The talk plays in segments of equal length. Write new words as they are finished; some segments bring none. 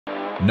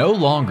No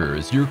longer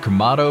is your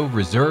Kamado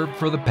reserved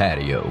for the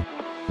patio.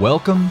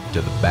 Welcome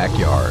to the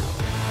backyard.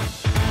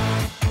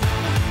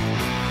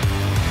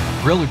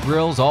 Grilla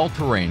Grills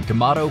All-Terrain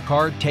Kamado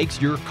Kart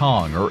takes your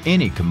Kong or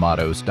any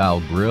Kamado-style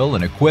grill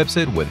and equips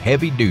it with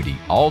heavy-duty,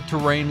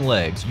 all-terrain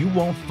legs you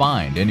won't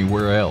find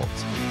anywhere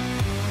else.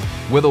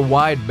 With a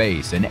wide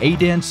base and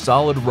 8-inch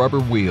solid rubber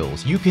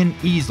wheels, you can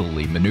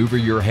easily maneuver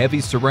your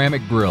heavy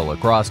ceramic grill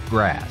across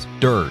grass,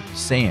 dirt,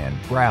 sand,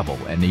 gravel,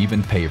 and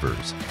even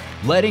pavers,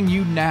 letting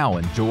you now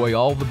enjoy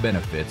all the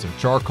benefits of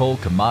charcoal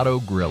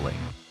Kamado grilling,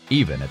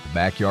 even at the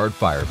backyard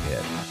fire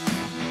pit.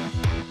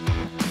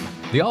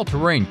 The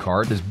all-terrain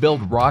cart is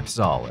built rock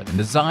solid and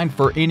designed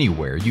for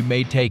anywhere you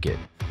may take it.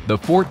 The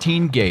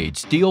 14-gauge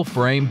steel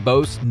frame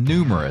boasts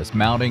numerous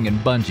mounting and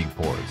bungee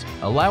ports,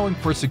 allowing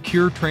for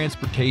secure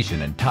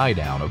transportation and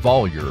tie-down of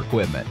all your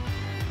equipment.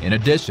 In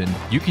addition,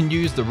 you can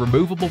use the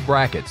removable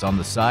brackets on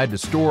the side to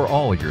store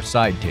all your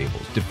side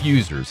tables,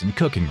 diffusers, and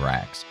cooking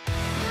racks.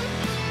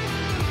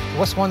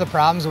 What's one of the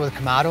problems with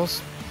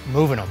Kamados?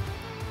 Moving them.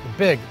 They're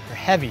big, they're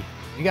heavy.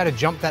 You got to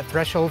jump that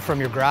threshold from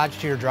your garage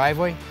to your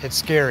driveway. It's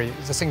scary.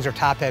 These things are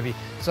top heavy.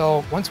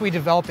 So once we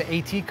developed the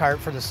AT cart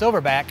for the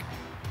Silverback,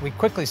 we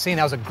quickly seen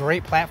that was a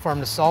great platform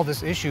to solve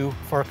this issue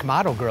for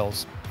Kamado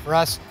grills. For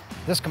us,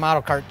 this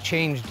Kamado cart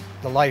changed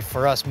the life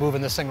for us,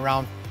 moving this thing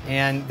around.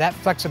 And that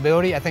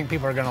flexibility, I think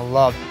people are going to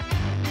love.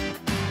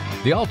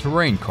 The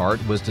all-terrain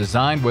cart was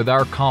designed with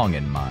our Kong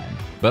in mind,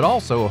 but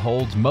also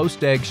holds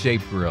most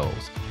egg-shaped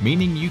grills,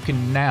 meaning you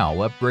can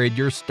now upgrade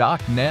your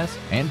stock nest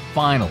and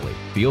finally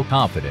feel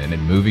confident in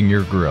moving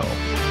your grill.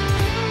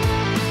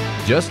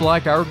 Just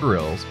like our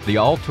grills, the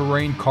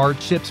all-terrain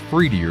cart ships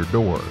free to your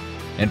door.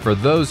 And for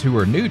those who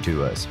are new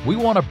to us, we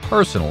want to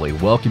personally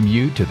welcome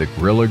you to the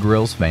Grilla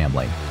Grills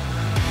family.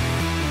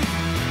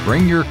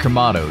 Bring your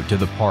Kamado to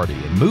the party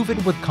and move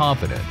it with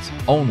confidence,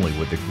 only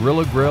with the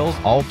Grilla Grills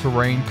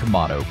All-Terrain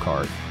Kamado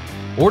Kart.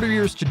 Order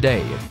yours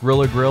today at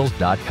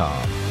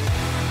grillagrills.com.